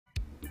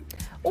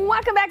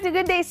Welcome back to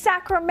Good Day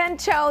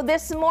Sacramento.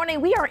 This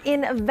morning we are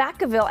in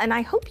Vacaville and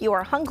I hope you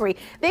are hungry.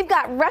 They've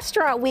got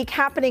Restaurant Week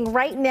happening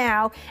right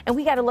now and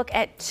we got to look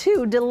at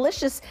two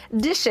delicious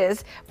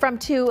dishes from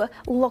two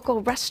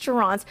local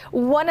restaurants.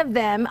 One of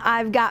them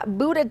I've got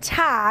Buddha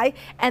Thai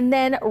and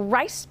then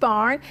Rice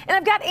Barn, and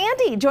I've got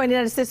Andy joining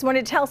us this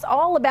morning to tell us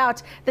all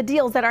about the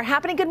deals that are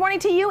happening. Good morning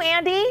to you,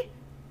 Andy.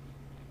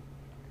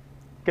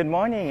 Good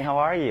morning. How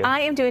are you? I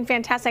am doing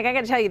fantastic. I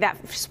got to tell you,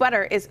 that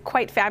sweater is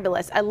quite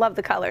fabulous. I love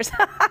the colors.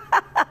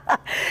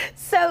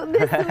 So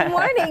this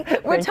morning,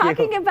 we're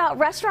talking about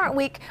Restaurant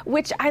Week,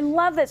 which I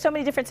love that so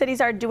many different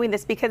cities are doing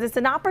this because it's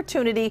an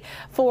opportunity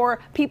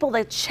for people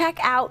to check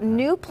out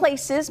new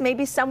places,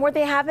 maybe somewhere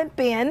they haven't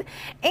been,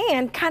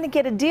 and kind of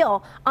get a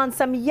deal on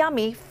some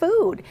yummy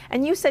food.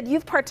 And you said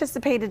you've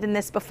participated in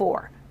this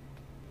before.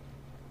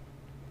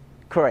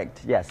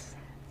 Correct. Yes.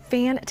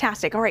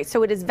 Fantastic. All right,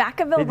 so it is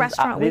Vacaville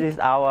Restaurant Week. This is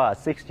our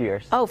 6th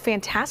year. Oh,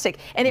 fantastic.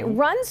 And it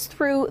runs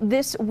through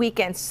this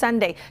weekend,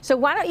 Sunday. So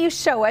why don't you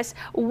show us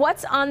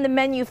what's on the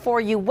menu for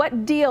you?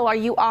 What deal are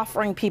you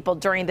offering people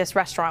during this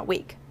Restaurant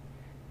Week?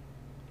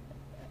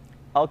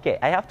 Okay,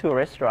 I have two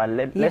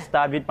restaurants. Let's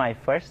start with my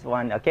first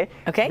one, okay?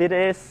 Okay. It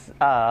is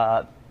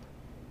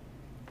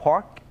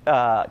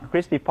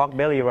crispy pork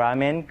belly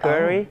ramen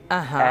curry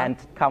and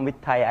come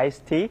with Thai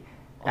iced tea.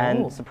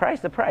 And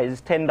surprise, surprise,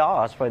 it's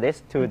 $10 for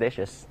these two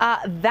dishes.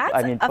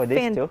 That's a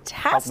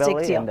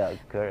fantastic deal. And the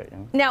curry.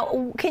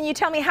 Now, can you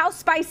tell me how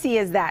spicy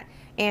is that,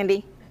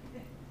 Andy?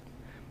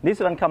 This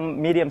one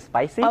come medium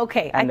spicy.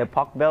 Okay. And the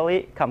pork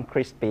belly come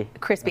crispy.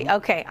 Crispy.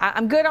 Okay,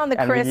 I'm good on the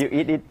crisp. And when you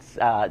eat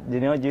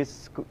it, you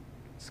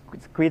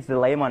squeeze the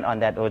lemon on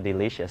that. Oh,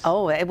 delicious.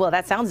 Oh, well,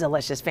 that sounds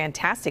delicious.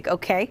 Fantastic.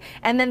 Okay.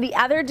 And then the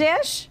other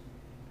dish?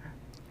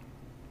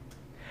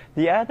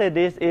 The other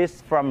dish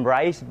is from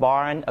Rice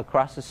Barn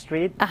across the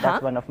street.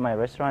 That's one of my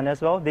restaurants as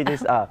well.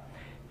 This is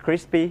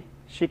crispy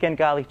chicken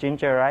garlic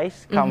ginger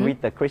rice. Come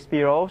with the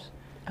crispy rolls.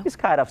 It's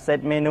kind of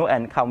set menu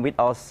and come with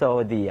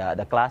also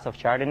the glass of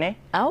Chardonnay.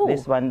 Oh.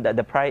 This one,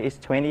 the price is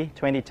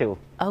 $22.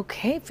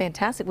 Okay,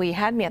 fantastic. Well, you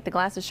had me at the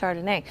glass of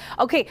Chardonnay.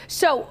 Okay,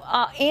 so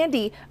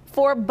Andy,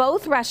 for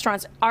both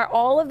restaurants, are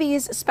all of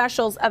these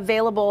specials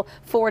available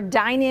for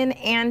dine-in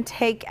and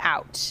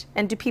take-out?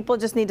 And do people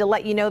just need to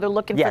let you know they're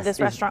looking for this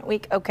Restaurant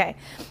Week? Okay.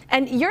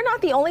 And you're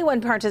not the only one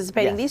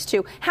participating, these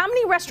two. How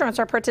many restaurants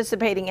are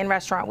participating in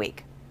Restaurant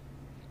Week?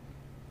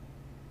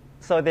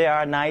 So there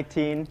are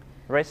 19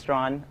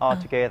 restaurants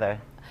altogether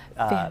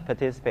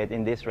participate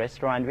in this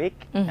Restaurant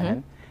Week.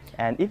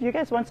 And if you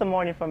guys want some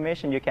more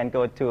information, you can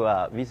go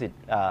to visit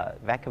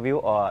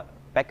Vacaville or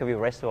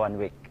Vacaville Restaurant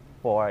Week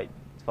for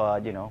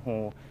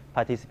who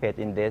participate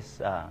in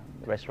this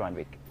Restaurant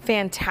Week.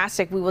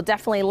 Fantastic. We will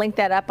definitely link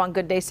that up on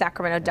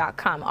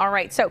gooddaysacramento.com. All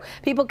right, so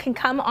people can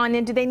come on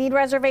in. Do they need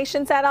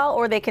reservations at all,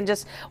 or they can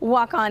just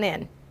walk on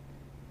in?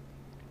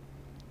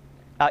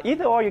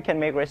 Either or, you can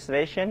make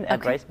reservation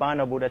at Rice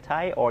Barn or Buddha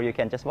Thai, or you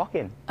can just walk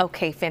in.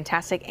 Okay,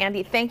 fantastic.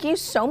 Andy, thank you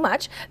so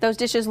much. Those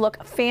dishes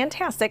look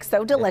fantastic,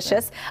 so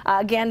delicious.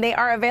 Again, they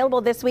are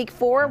available this week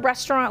for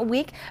Restaurant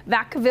Week.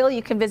 Vacaville,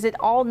 you can visit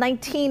all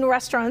 19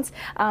 restaurants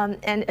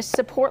and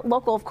support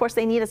local. Of course,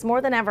 they need us more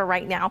than ever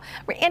right now.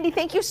 Andy,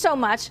 thank you so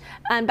much,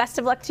 and best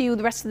of luck to you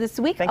the rest of this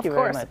week. Thank you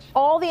very much.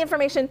 All the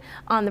information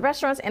on the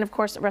restaurants and, of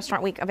course,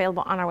 Restaurant Week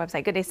available on our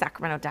website,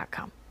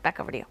 gooddaysacramento.com. Back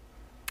over to you.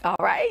 All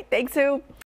right. Thanks, Sue.